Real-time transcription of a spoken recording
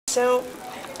So,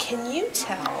 can you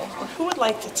tell, or who would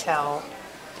like to tell,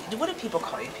 what do people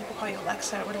call you? People call you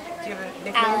Alexa? What do you have a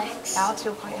nickname? Alex. Alex,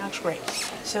 people call you Alex. Great.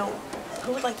 So,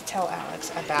 who would like to tell Alex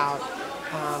about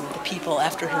the people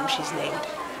after whom she's named?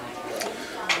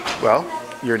 Well,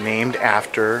 you're named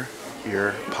after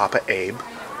your Papa Abe,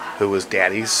 who was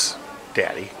Daddy's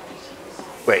daddy.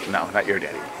 Wait, no, not your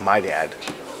daddy. My dad,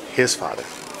 his father,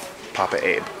 Papa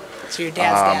Abe. So your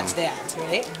dad's dad's,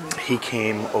 right? He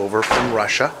came over from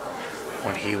Russia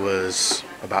when he was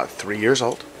about 3 years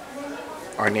old.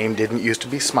 Our name didn't used to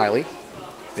be Smiley.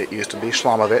 It used to be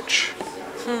Shlomovich,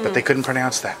 but they couldn't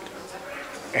pronounce that.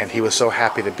 And he was so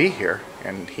happy to be here,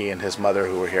 and he and his mother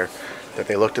who were here, that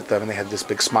they looked at them and they had this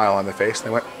big smile on their face, and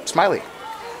they went, Smiley.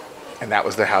 And that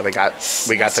was how we got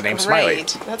the name Smiley.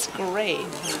 That's great.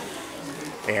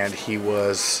 And he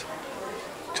was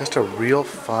just a real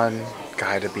fun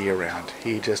guy to be around.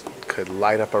 He just could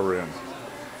light up a room.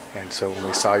 And so when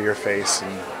we saw your face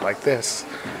and like this,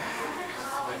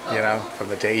 you know, from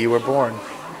the day you were born,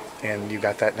 and you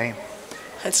got that name.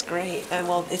 That's great.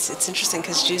 Well, it's interesting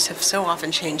because Jews have so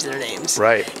often changed their names.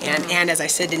 Right. And as I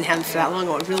said, didn't have them for that long.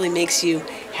 What really makes you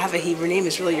have a Hebrew name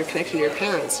is really your connection to your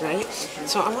parents, right?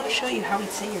 So I want to show you how we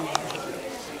say your name in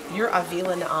Hebrew. You're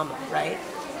Avila Naama, right?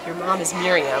 Your mom is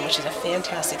Miriam, which is a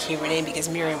fantastic Hebrew name because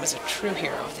Miriam was a true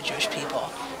hero of the Jewish people.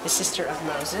 The sister of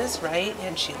Moses, right?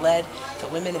 And she led the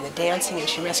women in the dancing, and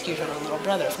she rescued her own little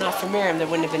brother. If not for Miriam, there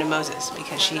wouldn't have been a Moses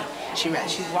because she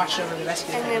watched over the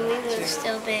rescue. And then we would have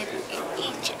still been in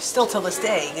Egypt. Still till this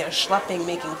day, you know, schlepping,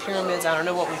 making pyramids. I don't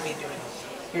know what we'd be doing.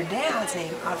 Your dad's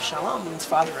name, Avshalom, means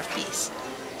father of peace.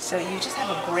 So you just have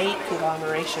a great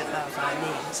conglomeration of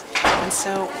names. And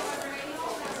so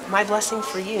my blessing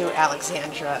for you,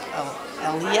 Alexandra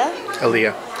Aliyah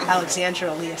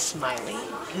Smiley,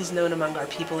 who's known among our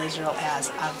people Israel as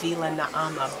Avila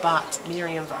Naama Bat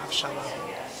Miriam V'Avshalom,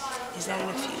 is that in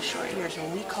a few short years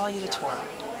when we call you to Torah,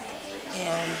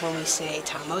 and when we say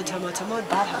Tamod Tamod Tamod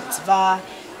Bat HaMitzvah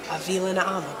Avila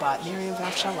Naama Bat Miriam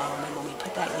V'Avshalom, and when we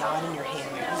put that yod in your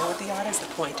hand, you know what the yod is? The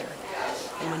pointer.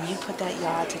 And when you put that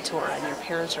yod to Torah and your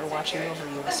parents are watching over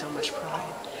you with so much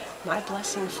pride, my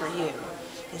blessing for you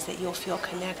is that you'll feel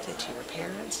connected to your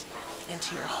parents and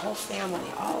to your whole family,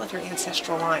 all of your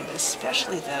ancestral line, but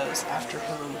especially those after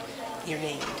whom you're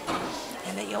named.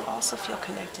 And that you'll also feel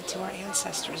connected to our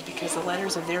ancestors because the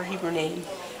letters of their Hebrew name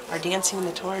are dancing in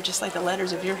the Torah just like the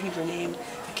letters of your Hebrew name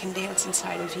can dance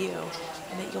inside of you.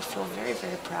 And that you'll feel very,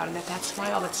 very proud, and that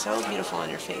smile that's so beautiful on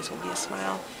your face will be a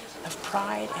smile of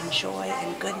pride and joy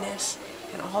and goodness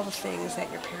and all the things that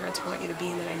your parents want you to be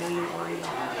and that I know you already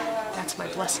are. That's my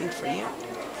blessing for you.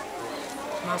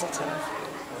 Mazel tov.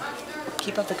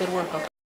 Keep up the good work.